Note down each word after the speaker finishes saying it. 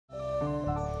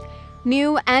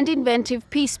New and inventive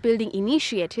peace-building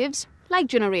initiatives, like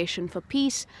Generation for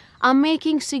Peace, are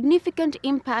making significant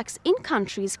impacts in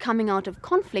countries coming out of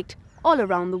conflict all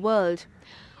around the world.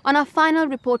 On our final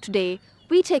report today,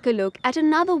 we take a look at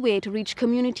another way to reach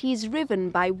communities riven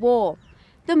by war,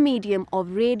 the medium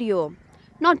of radio,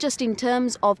 not just in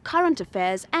terms of current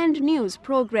affairs and news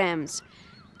programs.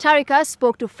 Tarika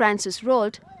spoke to Francis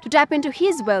Rolt to tap into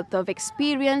his wealth of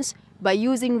experience by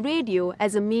using radio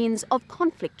as a means of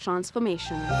conflict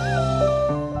transformation.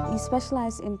 You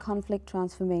specialize in conflict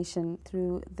transformation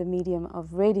through the medium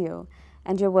of radio,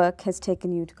 and your work has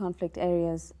taken you to conflict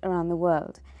areas around the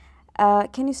world.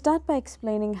 Can you start by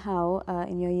explaining how,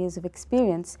 in your years of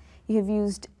experience, you have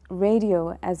used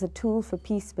radio as a tool for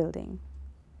peace building?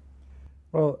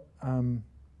 Well,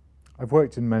 I've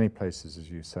worked in many places,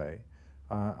 as you say.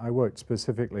 I worked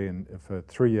specifically for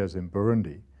 3 years in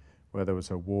Burundi, where there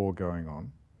was a war going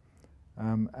on.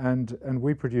 And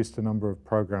we produced a number of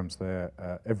programs there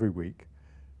every week,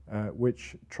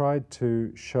 which tried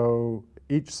to show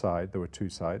each side, there were two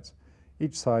sides,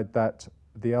 each side that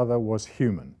the other was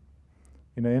human.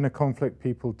 You know, in a conflict,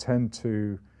 people tend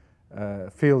to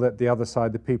feel that the other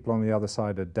side, the people on the other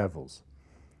side are devils,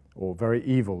 or very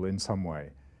evil in some way.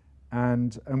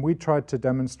 And we tried to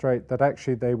demonstrate that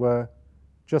actually they were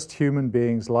just human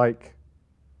beings like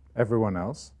everyone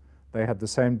else. They had the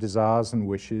same desires and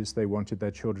wishes. They wanted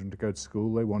their children to go to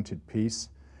school. They wanted peace.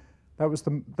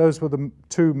 Those were the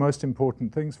two most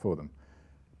important things for them.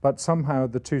 But somehow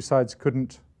the two sides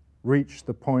couldn't reach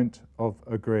the point of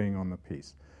agreeing on the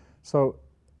peace. So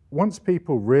once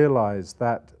people realize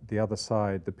that the other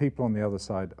side, the people on the other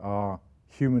side are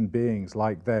human beings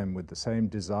like them with the same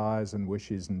desires and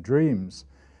wishes and dreams,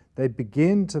 they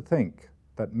begin to think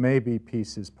that maybe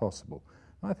peace is possible.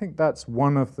 And I think that's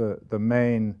one of the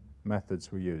main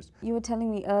methods we used. You were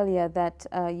telling me earlier that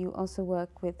you also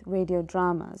work with radio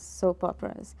dramas, soap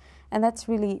operas, and that's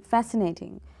really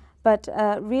fascinating. But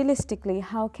realistically,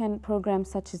 how can programs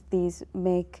such as these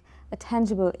make a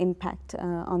tangible impact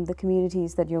on the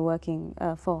communities that you're working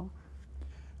for?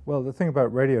 Well, the thing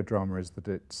about radio drama is that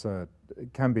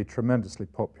it can be tremendously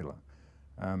popular.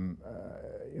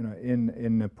 You know,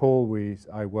 in Nepal,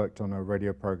 I worked on a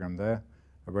radio program there,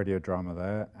 a radio drama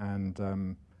there,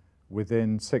 and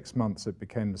within 6 months it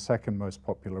became the second most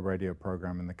popular radio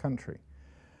program in the country.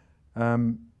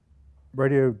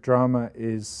 Radio drama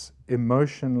is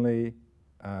emotionally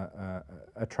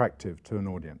attractive to an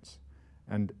audience,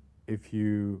 and if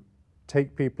you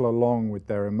take people along with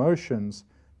their emotions,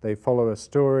 they follow a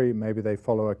story, maybe they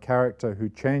follow a character who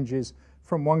changes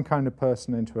from one kind of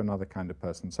person into another kind of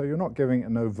person. So you're not giving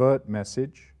an overt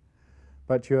message,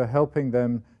 but you're helping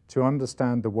them to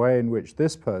understand the way in which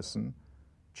this person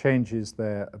changes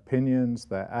their opinions,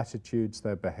 their attitudes,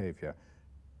 their behavior.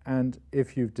 And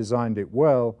if you've designed it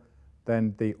well,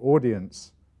 then the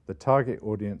audience, the target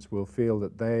audience, will feel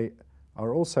that they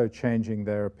are also changing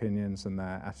their opinions and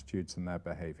their attitudes and their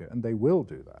behavior, and they will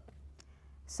do that.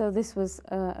 So this was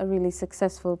a really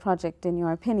successful project in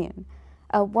your opinion.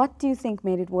 What do you think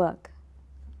made it work?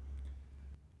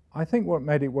 I think what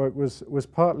made it work was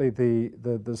partly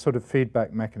the sort of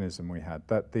feedback mechanism we had,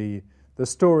 that the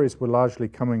stories were largely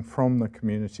coming from the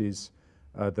communities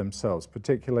themselves,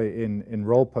 particularly in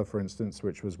Rolpa, for instance,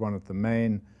 which was one of the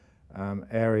main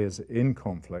areas in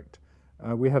conflict.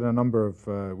 We had a number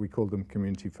of, we called them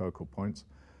community focal points,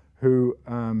 who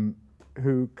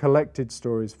collected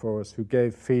stories for us, who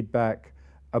gave feedback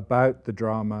about the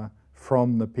drama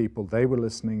from the people they were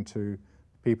listening to,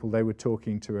 people they were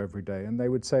talking to every day. And they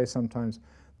would say sometimes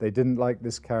they didn't like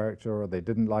this character, or they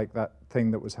didn't like that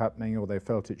thing that was happening, or they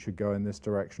felt it should go in this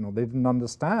direction, or they didn't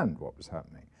understand what was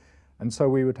happening. And so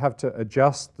we would have to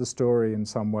adjust the story in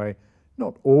some way,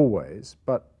 not always,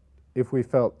 but if we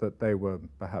felt that they were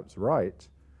perhaps right,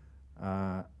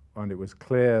 and it was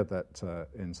clear that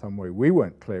in some way we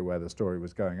weren't clear where the story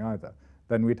was going either,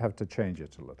 then we'd have to change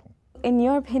it a little. In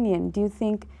your opinion, do you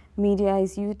think media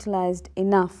is utilized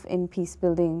enough in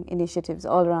peace-building initiatives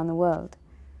all around the world?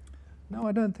 No,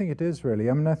 I don't think it is really.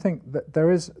 I mean, I think that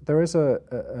there is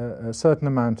a certain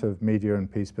amount of media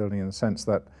and peace-building in the sense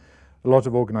that a lot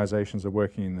of organizations are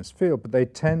working in this field, but they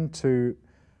tend to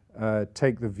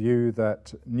take the view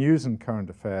that news and current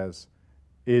affairs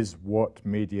is what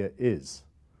media is.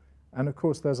 And of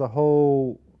course, there's a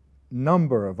whole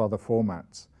number of other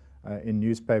formats in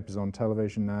newspapers, on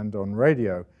television, and on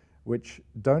radio, which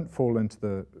don't fall into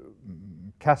the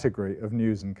category of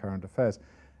news and current affairs.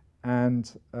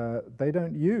 And they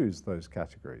don't use those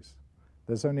categories.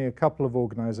 There's only a couple of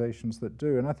organizations that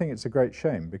do, and I think it's a great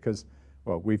shame because,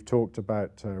 well, we've talked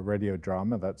about radio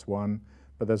drama, that's one,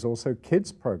 but there's also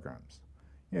kids programs.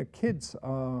 You know, kids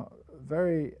are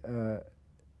very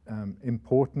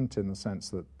important in the sense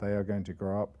that they are going to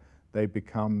grow up, they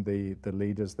become the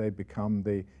leaders, they become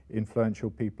the influential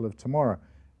people of tomorrow.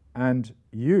 And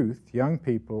youth, young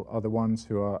people, are the ones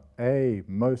who are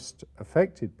most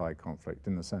affected by conflict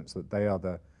in the sense that they are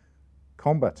the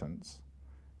combatants,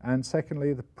 and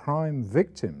secondly, the prime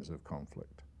victims of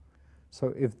conflict.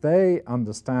 So if they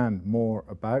understand more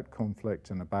about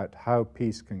conflict and about how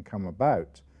peace can come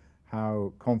about,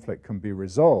 how conflict can be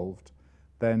resolved,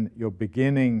 then you're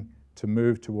beginning to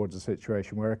move towards a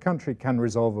situation where a country can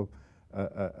resolve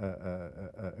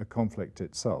a conflict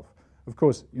itself. Of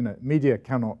course, you know, media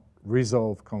cannot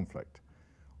resolve conflict,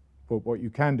 but what you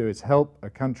can do is help a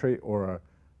country or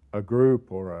a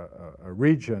group or a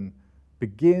region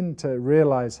begin to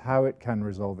realize how it can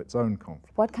resolve its own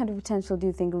conflict. What kind of potential do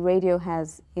you think radio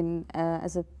has in,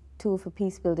 as a tool for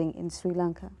peace building in Sri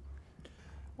Lanka?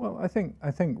 Well, I think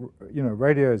you know,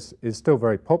 radio is still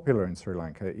very popular in Sri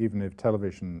Lanka, even if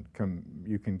television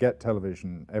you can get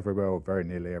television everywhere or very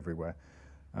nearly everywhere.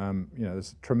 You know,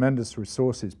 there's tremendous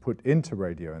resources put into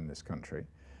radio in this country,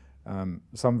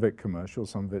 some of it commercial,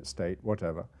 some of it state,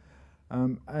 whatever,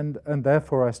 and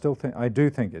therefore I do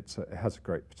think it has a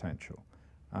great potential.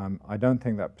 I don't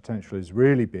think that potential is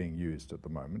really being used at the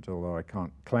moment, although I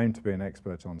can't claim to be an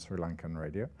expert on Sri Lankan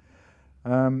radio.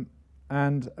 And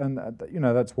you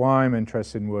know, that's why I'm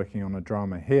interested in working on a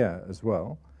drama here as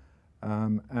well.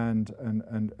 And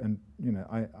you know,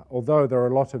 although there are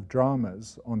a lot of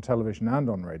dramas on television and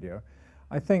on radio,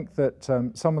 I think that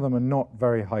some of them are not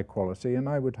very high quality, and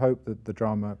I would hope that the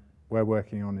drama we're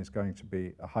working on is going to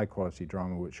be a high quality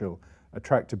drama which will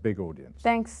attract a big audience.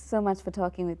 Thanks so much for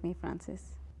talking with me,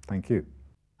 Francis. Thank you.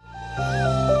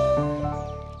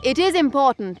 It is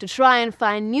important to try and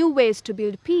find new ways to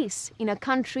build peace in a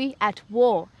country at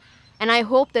war. And I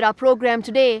hope that our program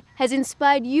today has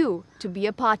inspired you to be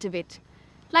a part of it.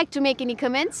 Like to make any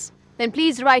comments? Then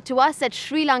please write to us at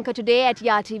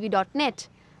SriLankaToday@yartv.net.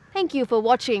 Thank you for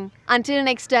watching. Until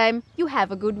next time, you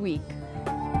have a good week.